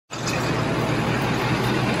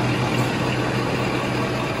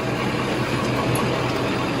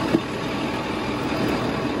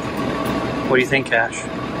What do you think, Cash?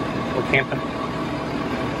 We're camping.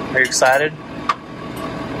 Are you excited?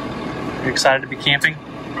 Are you excited to be camping?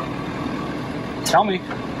 Tell me,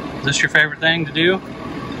 is this your favorite thing to do?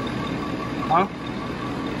 Huh?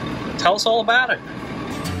 Tell us all about it.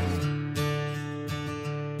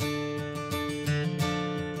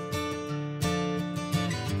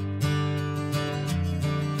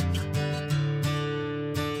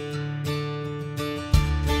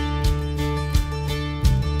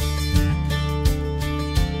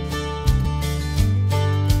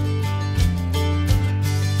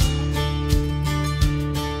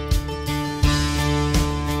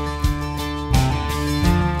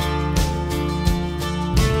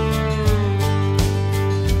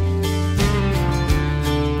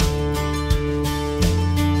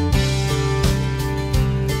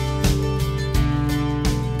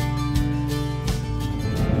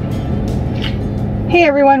 Hey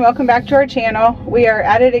everyone, welcome back to our channel. We are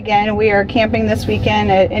at it again. We are camping this weekend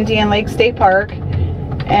at Andrea and Lake State Park,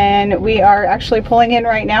 and we are actually pulling in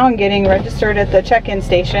right now and getting registered at the check-in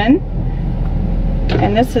station.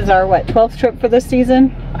 And this is our, what, 12th trip for this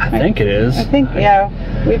season? I think it is. I think, yeah.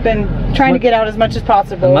 We've been trying to get out as much as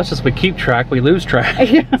possible. As much as we keep track, we lose track.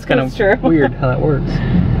 Yeah, it's kind of weird how that works.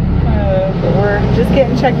 But we're just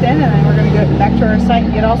getting checked in, and then we're going to go back to our site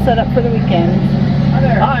and get all set up for the weekend. Hi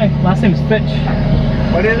there. Hi, last name's Fitch.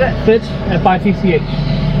 What is it? Fitch, F-I-T-C-H.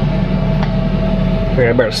 Figured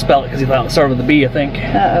I better spell it because he thought it started with a B, I think.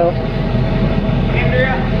 Uh-oh.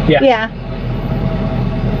 Andrea? Yeah. Yeah.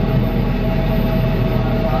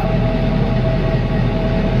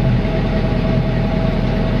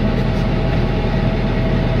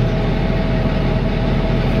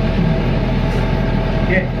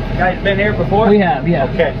 You guys been here before? We have, yeah.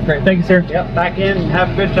 Okay. Great, thank you, sir. Yep, back in and have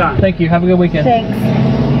a good time. Thank you, have a good weekend. Thanks.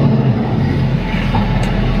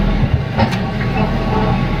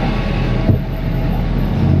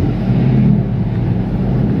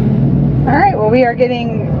 Alright, well we are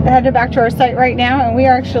headed back to our site right now, and we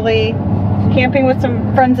are actually camping with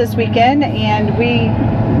some friends this weekend, and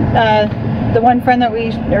the one friend that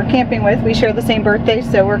we are camping with, we share the same birthday,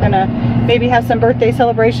 so we're gonna maybe have some birthday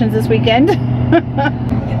celebrations this weekend.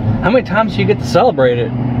 How many times do you get to celebrate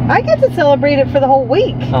it? I get to celebrate it for the whole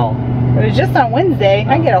week. Oh. It was just on Wednesday.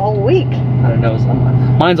 I get a whole week. I don't know.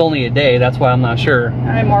 Mine's only a day, that's why I'm not sure.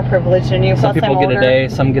 I'm more privileged than you. Some people get a day,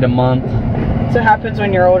 some get a month. So it happens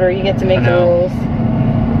when you're older, you get to make the rules.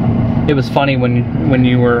 It was funny when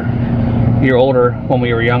you're older, when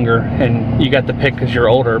we were younger, and you got to pick because you're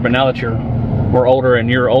older, but now that we're older and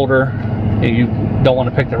you're older, and you don't want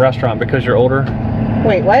to pick the restaurant because you're older.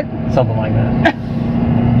 Wait, what? Something like that.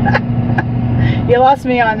 You lost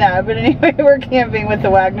me on that, but anyway, we're camping with the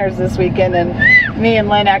Wagners this weekend, and me and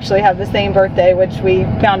Lynn actually have the same birthday, which we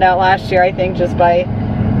found out last year, I think, just by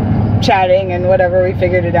chatting and whatever. We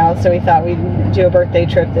figured it out, so we thought we'd do a birthday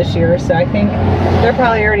trip this year. So I think they're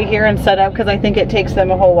probably already here and set up, because I think it takes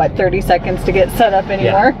them a whole, what, 30 seconds to get set up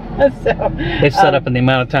anymore. Yeah. So they've set up in the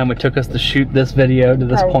amount of time it took us to shoot this video to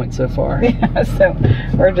this point so far. Yeah, so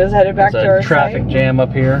we're just headed back to our traffic jam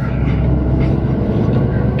up here.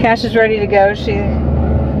 Cash is ready to go.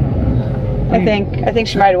 I think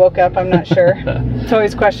she might have woke up. I'm not sure. It's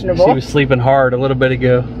always questionable. She was sleeping hard a little bit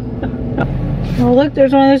ago. Oh look,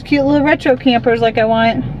 there's one of those cute little retro campers like I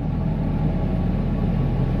want.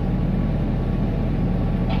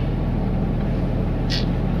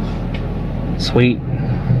 Sweet.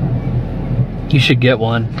 You should get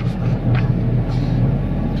one.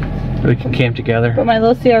 We can camp together. But my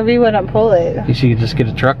little CRV wouldn't pull it. You should just get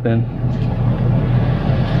a truck then.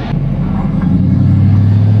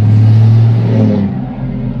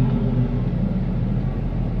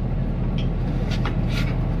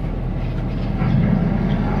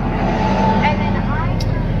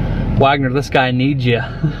 Wagner, this guy needs you.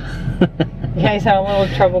 Yeah, he's having a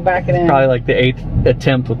little trouble backing in. Probably like the 8th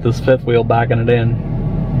attempt with this 5th wheel backing it in.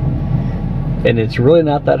 And it's really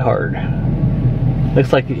not that hard.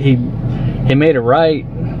 Looks like he made a right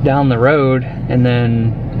down the road, and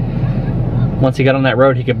then once he got on that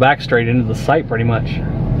road, he could back straight into the site pretty much.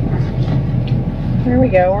 Here we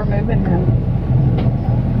go, we're moving now.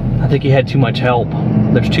 I think he had too much help.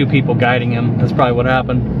 There's 2 people guiding him. That's probably what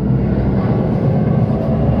happened.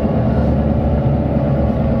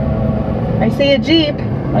 I see a Jeep.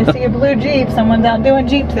 I see a blue Jeep. Someone's out doing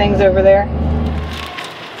Jeep things over there.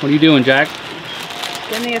 What are you doing, Jack?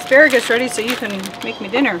 Getting the asparagus ready so you can make me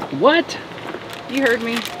dinner. What? You heard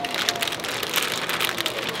me. I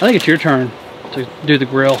think it's your turn to do the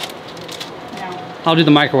grill. No. I'll do the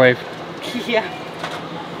microwave. Yeah.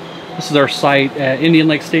 This is our site at Indian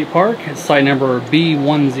Lake State Park. It's site number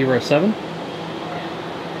B107.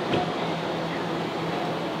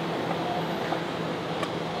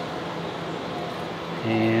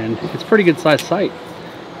 it's a pretty good sized site.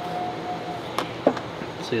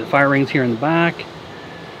 See the fire rings here in the back,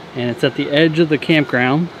 and it's at the edge of the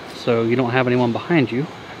campground, so you don't have anyone behind you,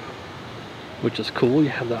 which is cool. You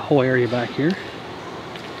have that whole area back here.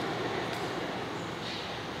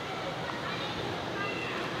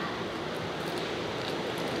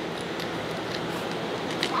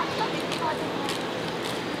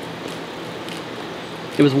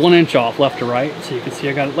 It was 1 inch off left to right, so you can see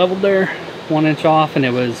I got it leveled there, 1 inch off, and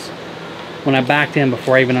it was, when I backed in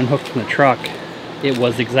before I even unhooked from the truck, it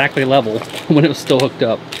was exactly level when it was still hooked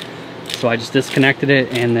up. So I just disconnected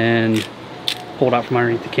it and then pulled out from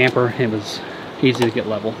underneath the camper. It was easy to get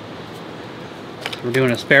level. So we're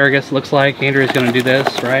doing asparagus, looks like. Andrea's gonna do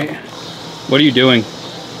this, right? What are you doing?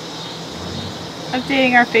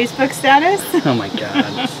 Updating our Facebook status. Oh my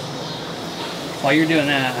God. While you're doing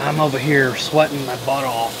that, I'm over here sweating my butt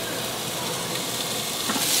off.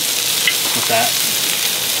 What's that?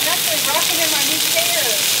 I'm actually rocking in my new chair.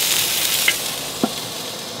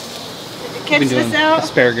 Did you catch this out?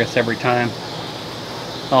 Asparagus every time.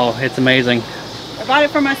 Oh, it's amazing. I bought it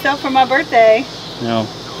for myself for my birthday. No.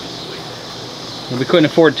 We couldn't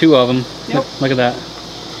afford 2 of them. Nope. Look at that.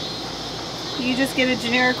 You just get a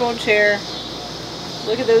generic old chair.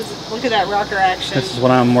 Look at those. Look at that rocker action. This is what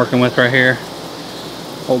I'm working with right here.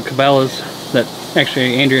 Old Cabela's that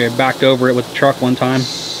actually Andrea backed over it with the truck one time.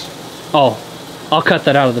 Oh, I'll cut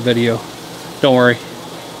that out of the video. Don't worry.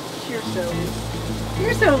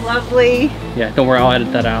 You're so lovely. Yeah, don't worry, I'll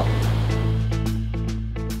edit that out.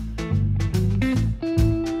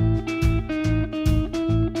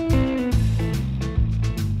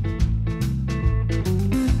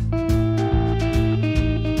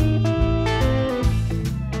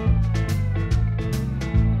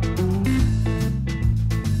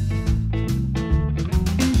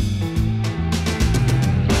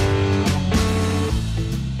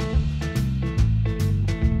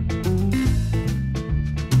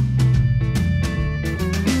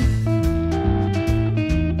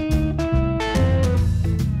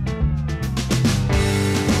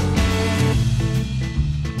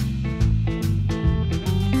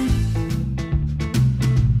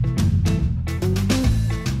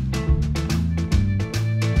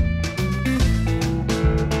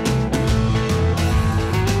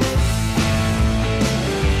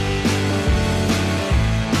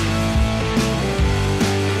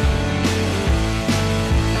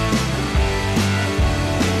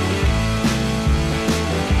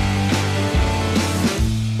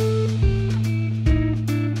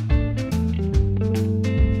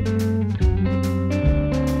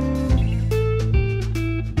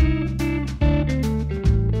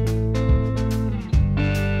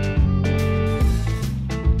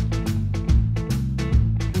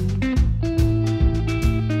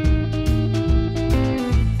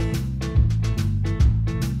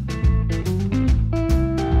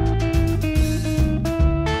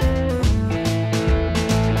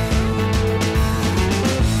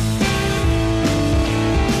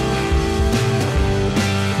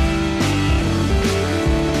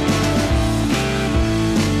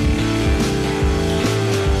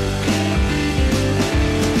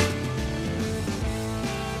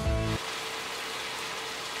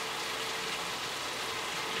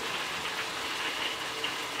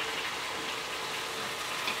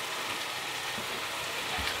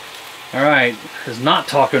 Alright, it's not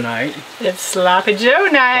taco night. It's Sloppy Joe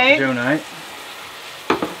night. Sloppy Joe night.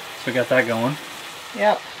 So we got that going.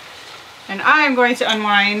 Yep. And I'm going to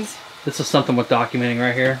unwind. This is something with documenting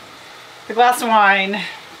right here. The glass of wine.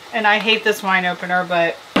 And I hate this wine opener,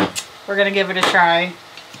 but we're going to give it a try.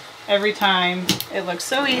 Every time. It looks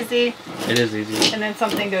so easy. It is easy. And then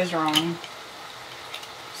something goes wrong.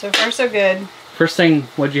 So far so good. First thing,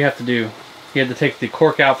 what'd you have to do? You had to take the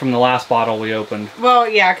cork out from the last bottle we opened. Well,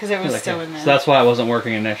 yeah, because it was still in there. So that's why it wasn't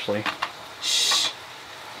working initially. Shh.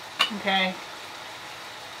 Okay.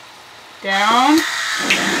 Down.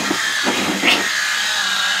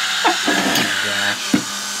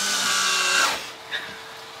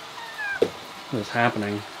 What is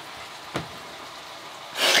happening?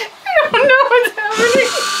 I don't know what's happening.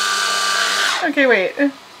 Okay, wait.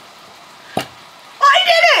 I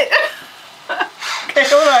did it! Okay,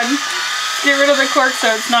 hold on. Get rid of the cork so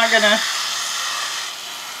it's not gonna...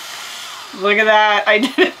 Look at that. I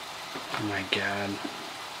did it. Oh my god.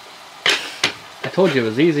 I told you it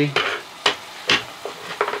was easy.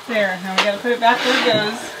 There, now we gotta put it back where it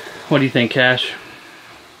goes. What do you think, Cash?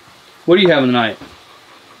 What are you having tonight?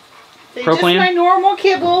 Just my normal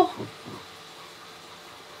kibble.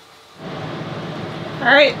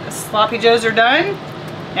 Alright, the Sloppy Joes are done.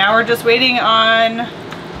 Now we're just waiting on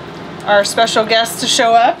our special guest to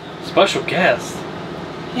show up. Special guest.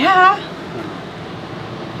 Yeah.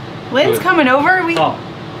 Lynn's Good. coming over Oh.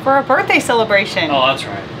 for a birthday celebration. Oh, that's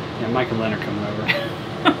right. Yeah, Mike and Lynn are coming over.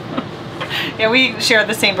 Yeah, we share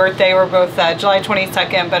the same birthday. We're both July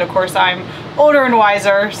 22nd, but of course I'm older and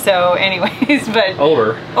wiser. So anyways, but...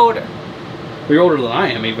 Older? Older. You're older than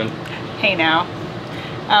I am even. Hey now.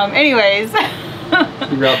 Anyways.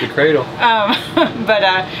 You robbed the cradle.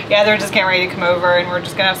 Yeah, they're just getting ready to come over and we're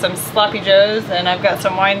just gonna have some sloppy joes and I've got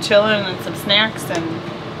some wine chilling and some snacks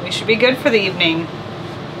and we should be good for the evening.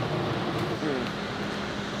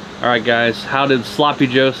 Alright guys, how did Sloppy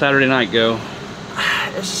Joe Saturday night go?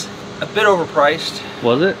 It's a bit overpriced.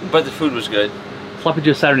 Was it? But the food was good. Sloppy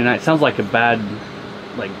Joe Saturday night sounds like a bad,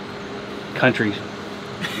 like, country,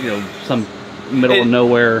 you know, some middle of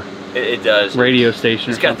nowhere it does. Radio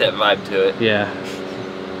station. It's got that vibe to it. Yeah.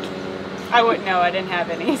 I wouldn't know, I didn't have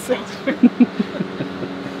any, so.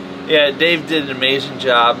 Yeah, Dave did an amazing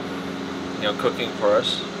job, you know, cooking for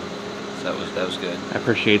us. So that was good. I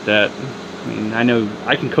appreciate that. I mean, I know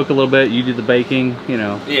I can cook a little bit, you do the baking, you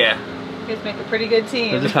know. Yeah. You guys make a pretty good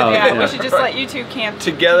team. That's how, yeah, yeah, we should just let you two camp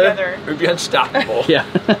together. We'd be unstoppable. Yeah.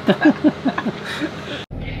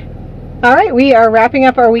 All right, we are wrapping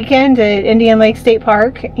up our weekend at Andrea and Lake State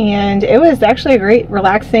Park, and it was actually a great,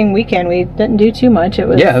 relaxing weekend. We didn't do too much. It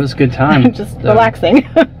was Yeah, it was a good time. just relaxing.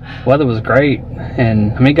 Weather was great,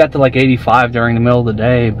 and I mean, it got to like 85 during the middle of the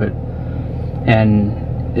day,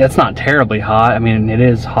 and it's not terribly hot. I mean, it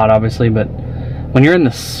is hot, obviously, but when you're in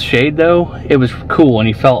the shade, though, it was cool, and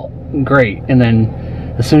you felt great. And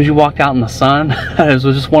then as soon as you walked out in the sun, it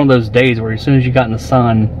was just one of those days where as soon as you got in the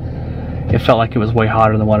sun, it felt like it was way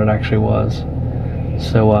hotter than what it actually was.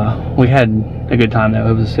 So we had a good time though.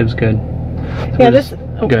 It was good. So yeah, this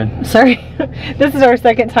good. Sorry, this is our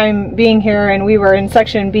second time being here, and we were in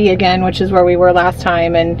section B again, which is where we were last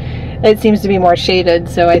time, and it seems to be more shaded.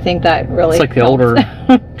 So I think that really it's like the older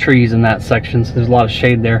trees in that section. So there's a lot of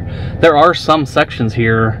shade there. There are some sections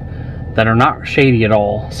here that are not shady at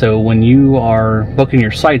all. So when you are booking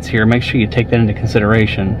your sites here, make sure you take that into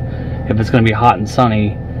consideration. If it's going to be hot and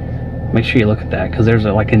sunny, make sure you look at that, because there's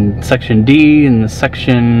like in section D and the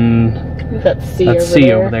section that's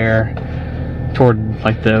C over there toward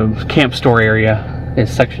like the camp store area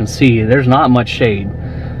is section C. There's not much shade,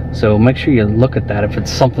 so make sure you look at that if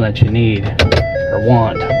it's something that you need or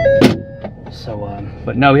want. So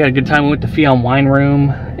but no, we had a good time. We went to Fion Wine Room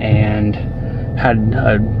and had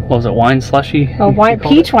what was it, wine slushy? Oh,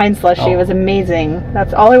 peach wine slushy. Oh. It was amazing.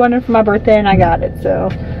 That's all I wanted for my birthday, and I got it. So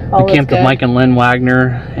we camped with Mike and Lynn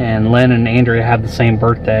Wagner, and Lynn and Andrea have the same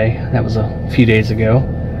birthday. That was a few days ago.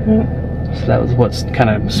 Mm-hmm. So that was what's kind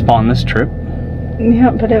of spawned this trip.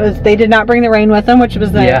 Yeah, but they did not bring the rain with them, which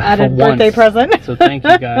was the added birthday present. So thank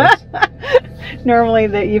you guys. Normally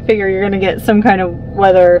that you figure you're going to get some kind of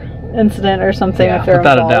weather incident or something. Yeah, if they're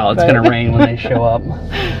without involved, a doubt, it's going to rain when they show up.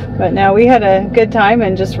 But no, we had a good time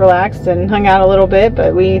and just relaxed and hung out a little bit,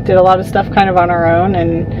 but we did a lot of stuff kind of on our own,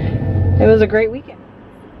 and it was a great weekend.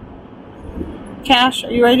 Cash,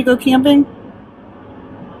 are you ready to go camping?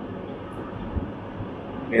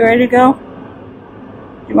 Are you ready to go?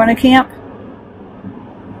 You want to camp?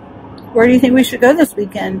 Where do you think we should go this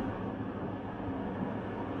weekend?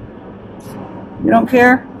 You don't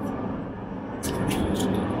care?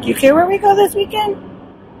 Do you care where we go this weekend?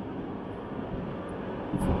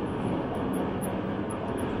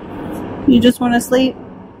 You just want to sleep?